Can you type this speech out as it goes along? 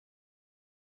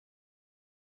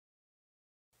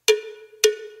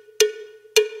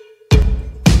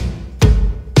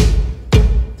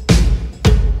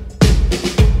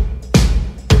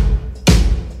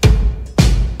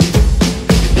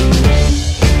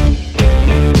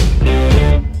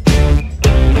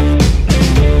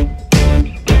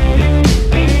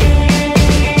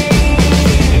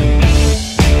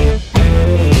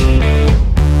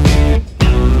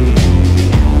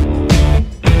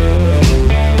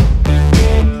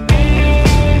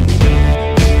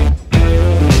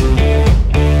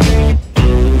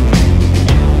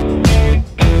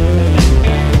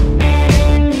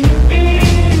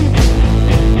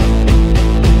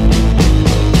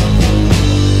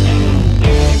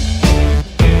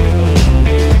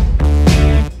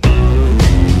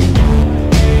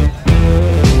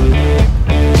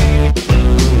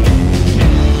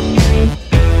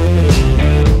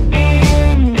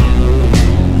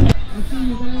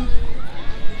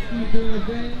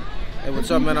Hey, what's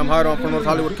up, man? I'm Hard. I'm from North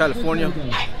Hollywood, California.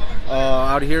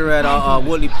 Out here at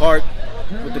Woodley Park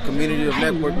with the community of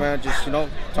Network, man. Just, you know,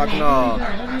 talking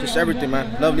just everything,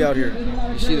 man. Lovely out here.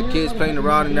 You see the kids playing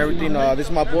around and everything. This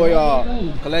is my boy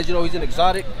Calendro. He's an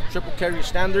exotic triple carrier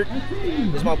standard.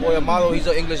 This is my boy Amado. He's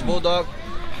an English bulldog.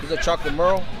 He's a chocolate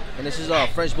merle. And this is a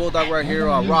French bulldog right here,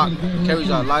 Rock. Carries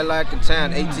lilac and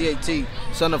tan, AT-AT.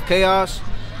 Son of Chaos,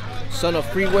 son of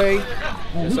Freeway,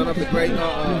 and son of the great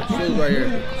shoes right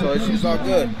here. So it's all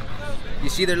good. You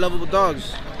see, they're lovable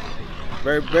dogs.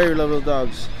 Very, very lovable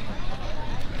dogs.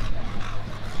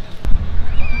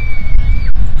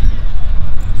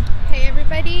 Hey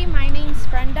everybody, my name's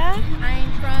Brenda.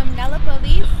 I'm from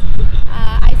Nellis.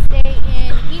 I stay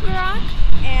in Eagle Rock,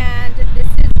 and this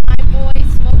is my boy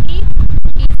Smokey.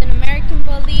 He's an American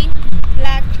Bully,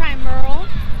 black tri-merle.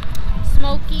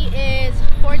 Smokey is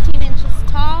 14 inches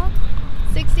tall,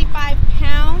 65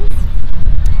 pounds.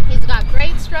 He's got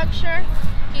great structure.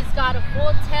 He's got a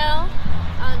full tail.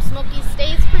 Smokey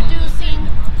stays producing.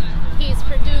 He's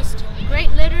produced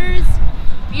great litters,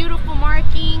 beautiful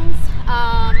markings.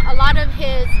 A lot of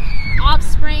his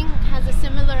offspring has a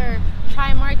similar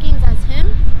tri-markings as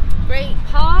him. Great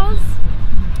paws,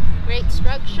 great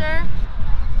structure.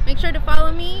 Make sure to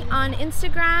follow me on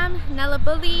Instagram, Nella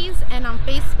Bullies, and on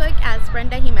Facebook as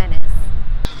Brenda Jimenez.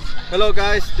 Hello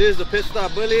guys, this is the Pit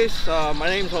Stop Bullies. My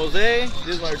name is Jose.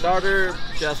 This is my daughter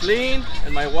Jasleen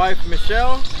and my wife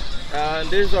Michelle. And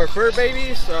this is our fur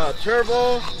babies,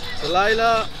 Turbo,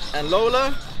 Delilah, and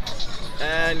Lola.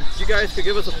 And you guys could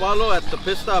give us a follow at the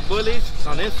Pit Stop Bullies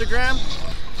on Instagram.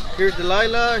 Here's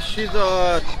Delilah. She's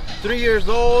 3 years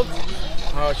old.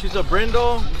 She's a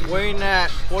brindle, weighing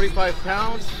at 45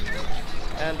 pounds.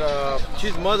 And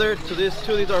she's mother to these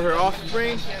two. These are her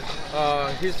offspring.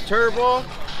 He's Turbo.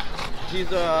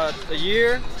 He's a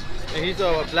year, and he's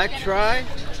a black tri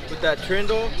with that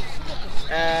trindle.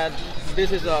 And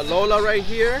this is Lola right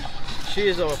here. She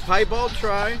is a piebald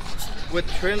tri with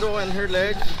trindle in her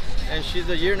legs, and she's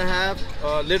a 1.5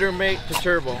 years, litter mate to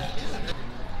Turbo.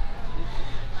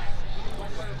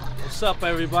 What's up,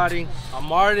 everybody? I'm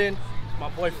Martin. My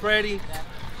boy Freddie.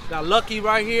 Got Lucky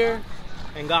right here,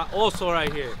 and got Also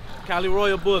right here. Cali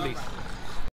Royal Bullies.